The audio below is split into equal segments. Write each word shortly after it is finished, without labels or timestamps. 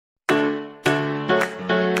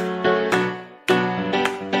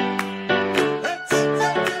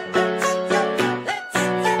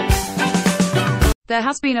There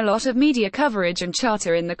has been a lot of media coverage and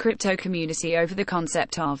chatter in the crypto community over the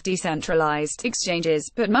concept of decentralized exchanges,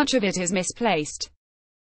 but much of it is misplaced.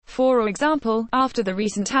 For example, after the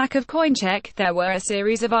recent hack of CoinCheck, there were a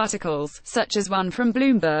series of articles, such as one from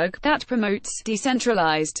Bloomberg, that promotes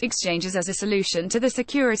decentralized exchanges as a solution to the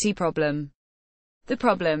security problem. The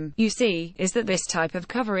problem, you see, is that this type of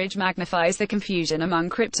coverage magnifies the confusion among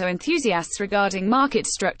crypto enthusiasts regarding market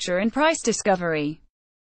structure and price discovery.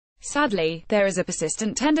 Sadly, there is a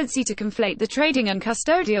persistent tendency to conflate the trading and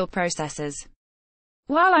custodial processes.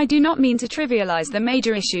 While I do not mean to trivialize the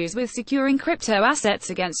major issues with securing crypto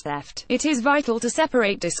assets against theft, it is vital to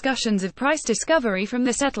separate discussions of price discovery from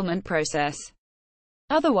the settlement process.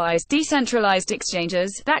 Otherwise, decentralized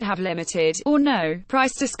exchanges that have limited, or no,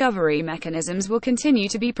 price discovery mechanisms will continue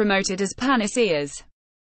to be promoted as panaceas.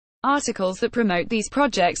 Articles that promote these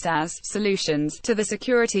projects as solutions to the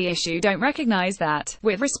security issue don't recognize that,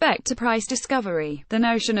 with respect to price discovery, the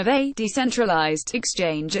notion of a decentralized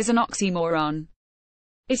exchange is an oxymoron.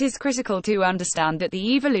 It is critical to understand that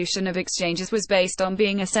the evolution of exchanges was based on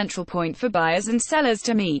being a central point for buyers and sellers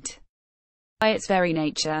to meet. By its very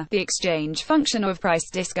nature, the exchange function of price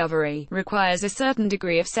discovery requires a certain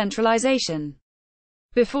degree of centralization.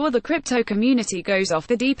 Before the crypto community goes off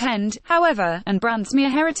the deep end, however, and brands me a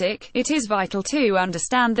heretic, it is vital to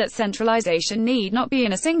understand that centralization need not be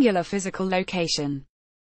in a singular physical location.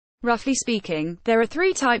 Roughly speaking, there are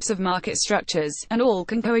three types of market structures, and all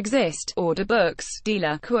can coexist: order books,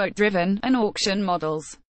 dealer, quote-driven, and auction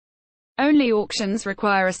models. Only auctions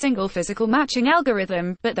require a single physical matching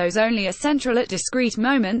algorithm, but those only are central at discrete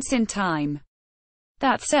moments in time.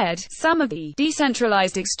 That said, some of the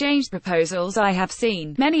decentralized exchange proposals I have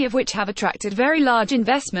seen, many of which have attracted very large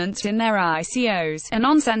investments in their ICOs, are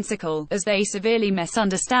nonsensical, as they severely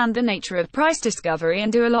misunderstand the nature of price discovery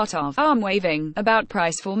and do a lot of arm-waving about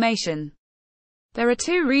price formation. There are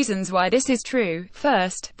two reasons why this is true.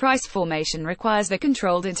 First, price formation requires the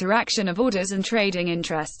controlled interaction of orders and trading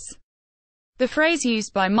interests. The phrase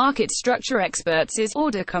used by market structure experts is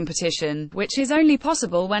order competition, which is only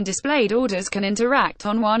possible when displayed orders can interact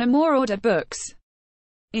on one or more order books.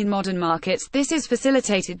 In modern markets, this is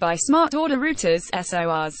facilitated by smart order routers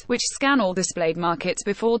 (SORs), which scan all displayed markets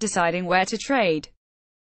before deciding where to trade.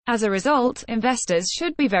 As a result, investors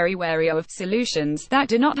should be very wary of solutions that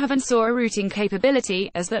do not have an SOR routing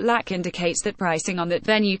capability, as that lack indicates that pricing on that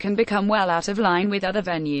venue can become well out of line with other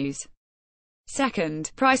venues.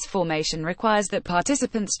 Second, price formation requires that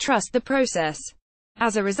participants trust the process.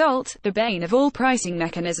 As a result, the bane of all pricing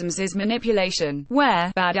mechanisms is manipulation,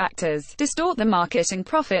 where bad actors distort the market and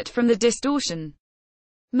profit from the distortion.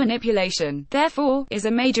 Manipulation, therefore, is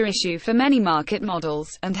a major issue for many market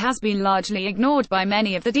models, and has been largely ignored by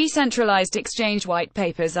many of the decentralized exchange white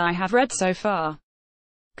papers I have read so far.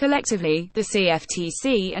 Collectively, the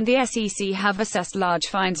CFTC and the SEC have assessed large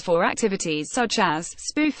fines for activities such as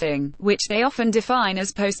spoofing, which they often define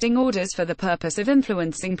as posting orders for the purpose of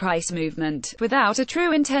influencing price movement, without a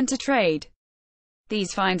true intent to trade.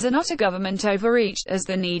 These fines are not a government overreach, as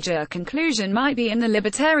the knee-jerk conclusion might be in the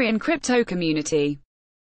libertarian crypto community.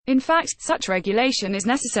 In fact, such regulation is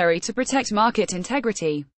necessary to protect market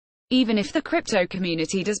integrity. Even if the crypto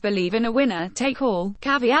community does believe in a winner-take-all,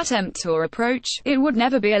 caveat emptor approach, it would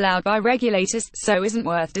never be allowed by regulators, so isn't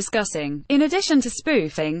worth discussing. In addition to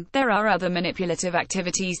spoofing, there are other manipulative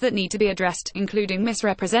activities that need to be addressed, including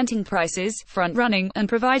misrepresenting prices, front-running, and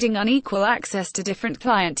providing unequal access to different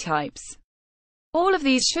client types. All of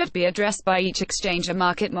these should be addressed by each exchange or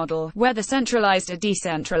market model, whether centralized or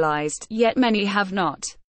decentralized, yet many have not.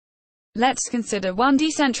 Let's consider one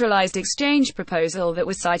decentralized exchange proposal that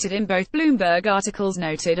was cited in both Bloomberg articles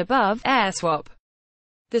noted above: AirSwap.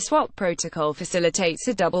 The swap protocol facilitates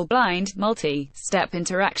a double-blind, multi-step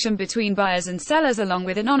interaction between buyers and sellers along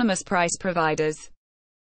with anonymous price providers.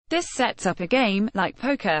 This sets up a game, like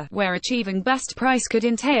poker, where achieving best price could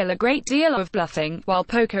entail a great deal of bluffing. While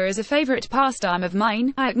poker is a favorite pastime of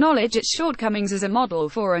mine, I acknowledge its shortcomings as a model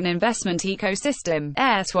for an investment ecosystem.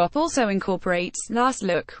 AirSwap also incorporates last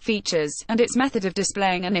look features, and its method of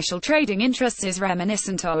displaying initial trading interests is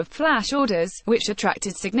reminiscent of flash orders, which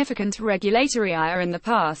attracted significant regulatory ire in the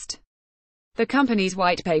past. The company's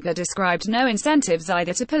white paper described no incentives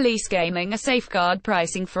either to police gaming or safeguard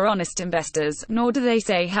pricing for honest investors, nor do they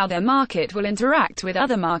say how their market will interact with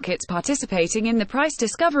other markets participating in the price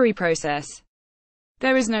discovery process.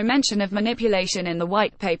 There is no mention of manipulation in the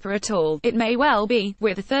white paper at all. It may well be,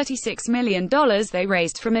 with the $36 million they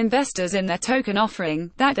raised from investors in their token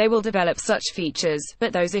offering, that they will develop such features,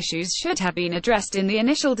 but those issues should have been addressed in the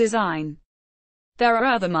initial design. There are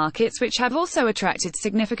other markets which have also attracted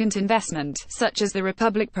significant investment, such as the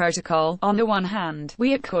Republic Protocol. On the one hand,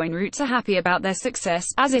 we at CoinRoots are happy about their success,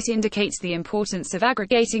 as it indicates the importance of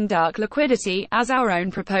aggregating dark liquidity, as our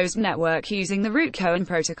own proposed network using the Rootcoin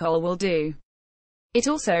protocol will do. It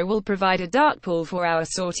also will provide a dark pool for our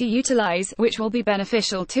SOR to utilize, which will be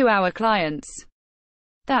beneficial to our clients.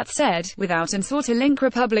 That said, without an SOR to link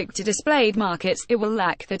Republic to displayed markets, it will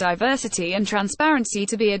lack the diversity and transparency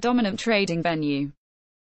to be a dominant trading venue.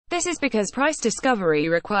 This is because price discovery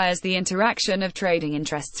requires the interaction of trading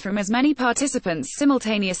interests from as many participants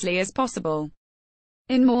simultaneously as possible.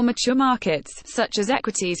 In more mature markets, such as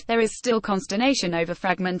equities, there is still consternation over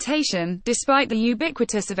fragmentation, despite the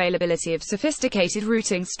ubiquitous availability of sophisticated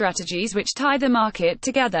routing strategies which tie the market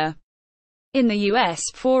together. In the US,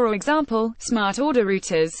 for example, smart order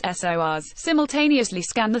routers (SORs) simultaneously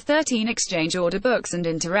scan the 13 exchange order books and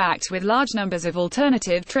interact with large numbers of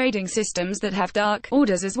alternative trading systems that have dark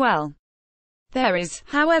orders as well. There is,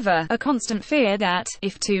 however, a constant fear that,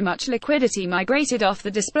 if too much liquidity migrated off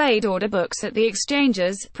the displayed order books at the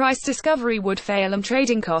exchanges, price discovery would fail and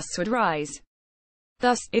trading costs would rise.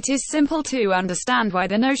 Thus, it is simple to understand why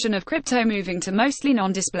the notion of crypto moving to mostly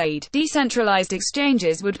non-displayed, decentralized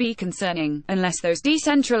exchanges would be concerning, unless those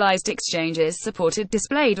decentralized exchanges supported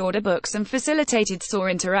displayed order books and facilitated SOR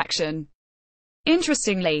interaction.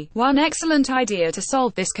 Interestingly, one excellent idea to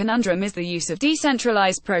solve this conundrum is the use of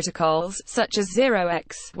decentralized protocols, such as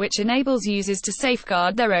 0x, which enables users to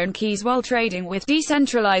safeguard their own keys while trading with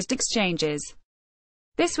decentralized exchanges.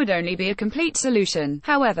 This would only be a complete solution,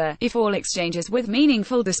 however, if all exchanges with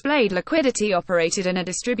meaningful displayed liquidity operated in a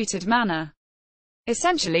distributed manner.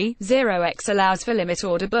 Essentially, 0x allows for limit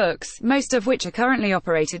order books, most of which are currently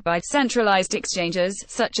operated by centralized exchanges,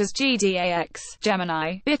 such as GDAX,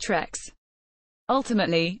 Gemini, Bittrex.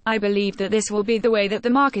 Ultimately, I believe that this will be the way that the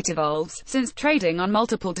market evolves, since trading on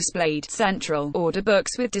multiple displayed, central, order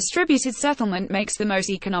books with distributed settlement makes the most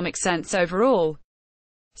economic sense overall.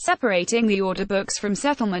 Separating the order books from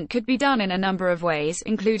settlement could be done in a number of ways,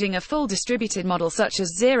 including a full distributed model such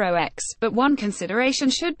as 0x, but one consideration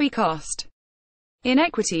should be cost. In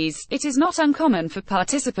equities, it is not uncommon for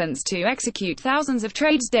participants to execute thousands of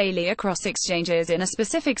trades daily across exchanges in a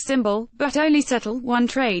specific symbol, but only settle one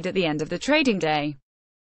trade at the end of the trading day.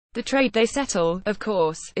 The trade they settle, of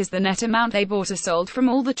course, is the net amount they bought or sold from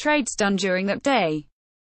all the trades done during that day.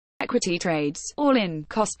 Equity trades, all in,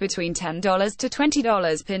 cost between $10 to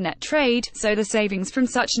 $20 per net trade, so the savings from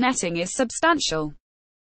such netting is substantial.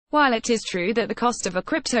 While it is true that the cost of a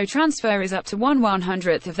crypto transfer is up to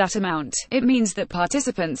 1/100th of that amount, it means that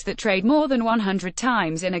participants that trade more than 100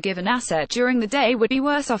 times in a given asset during the day would be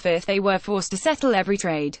worse off if they were forced to settle every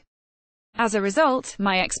trade. As a result,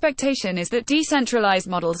 my expectation is that decentralized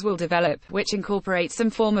models will develop, which incorporate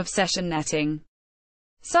some form of session netting.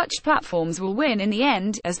 Such platforms will win in the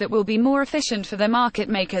end, as that will be more efficient for the market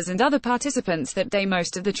makers and other participants that day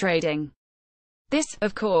most of the trading. This,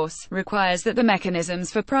 of course, requires that the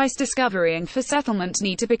mechanisms for price discovery and for settlement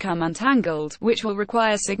need to become untangled, which will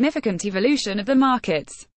require significant evolution of the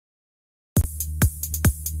markets.